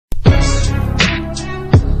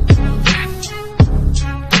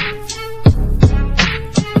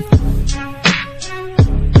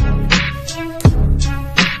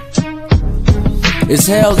It's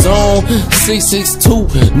hell zone 662,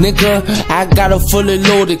 nigga. I got a fully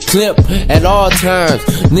loaded clip at all times,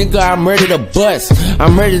 nigga. I'm ready to bust.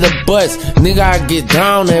 I'm ready to bust, nigga. I get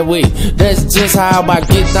down that way. That's just how I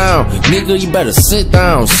get down, nigga. You better sit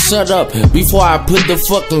down, shut up before I put the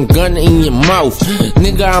fucking gun in your mouth,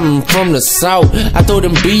 nigga. I'm from the south. I throw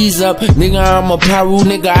them bees up, nigga. I'm a Peru,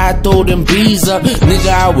 nigga. I throw them bees up, nigga.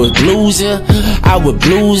 I would blues ya, I would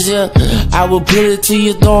blues ya, I would put it to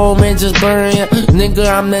your dome and just burn ya, nigga.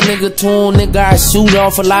 I'm that nigga tune, nigga. I shoot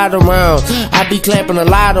off a lot of rounds. I be clapping a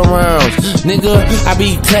lot of rounds, nigga. I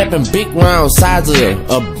be clapping big rounds, size of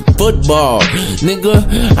a football,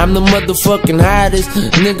 nigga. I'm the motherfucking hottest,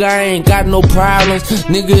 nigga. I ain't got no problems,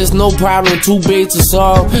 nigga. It's no problem too big to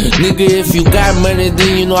solve, nigga. If you got money,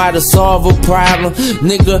 then you know how to solve a problem,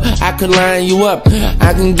 nigga. I could line you up,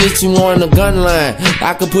 I can get you on the gun line,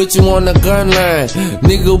 I can put you on the gun line,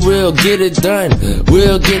 nigga. We'll get it done,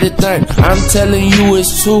 we'll get it done. I'm telling you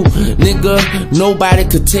it's true, nigga. Nobody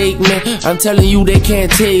could take me. I'm telling you they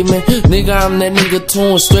can't take me, nigga. I'm that nigga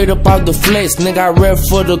tune straight up out the flesh, nigga. I rep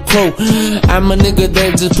for the crew. I'm a nigga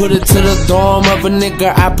that just put it to the dome of a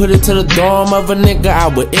nigga. I put it to the dome of a nigga. I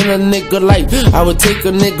would end a nigga life, I would take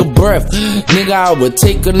a nigga breath, nigga. I would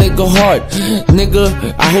take a nigga heart,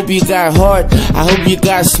 nigga. I hope you got heart, I hope you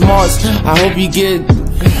got smarts, I hope you get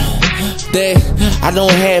that I don't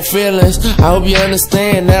have feelings. I hope you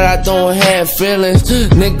understand that I don't have feelings,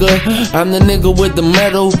 nigga. I'm the nigga with the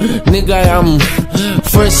medal, nigga. I'm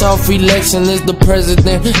fresh off election as the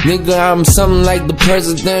president, nigga. I'm something like the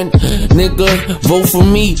president, nigga. Vote for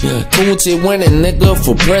me, Litunechi winning, nigga,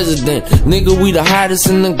 for president, nigga. We the hottest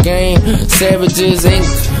in the game, Savages Inc.,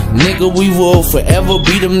 nigga. We will forever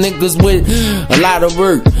be them niggas with a lot of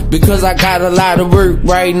work, because I got a lot of work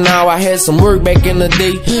right now. I had some work back in the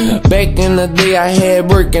day, back in the day I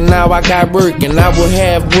had work, and now I got work, and I will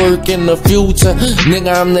have work in the future,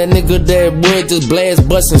 nigga. I'm that nigga that would just blast,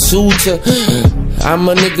 bust, and shoot ya. I'm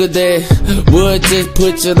a nigga that would just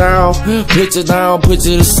put you down, put you down, put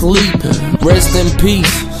you to sleep. Rest in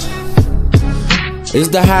peace. It's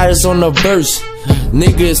the hottest on the verse,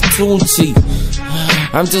 nigga. It's Litunechi.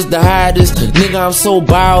 I'm just the hottest, nigga. I'm so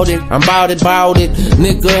bout it, I'm bout it,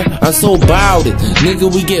 nigga. I'm so bout it,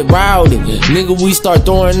 nigga. We get rowdy, nigga. We start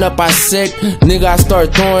throwing up our set, nigga. I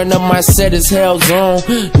start throwing up my set. It's hell zone,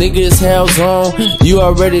 nigga. It's hell zone. You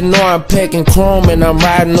already know I'm packing chrome and I'm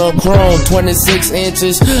riding on chrome. 26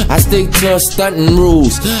 inches, I stick to stunting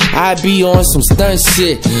rules. I be on some stunt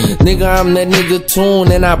shit, nigga. I'm that nigga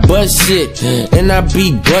tune and I bust shit, and I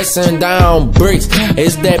be busting down bricks.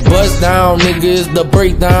 It's that bust down, nigga. It's the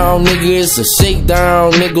breakdown, nigga. It's a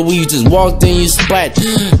shakedown, nigga. We just walked in your spot,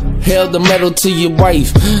 held the metal to your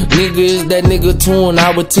wife, nigga. Is that nigga tune?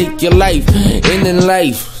 I would take your life, ending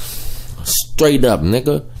life straight up,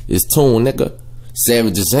 nigga. It's tune, nigga.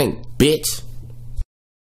 Savages Inc., bitch.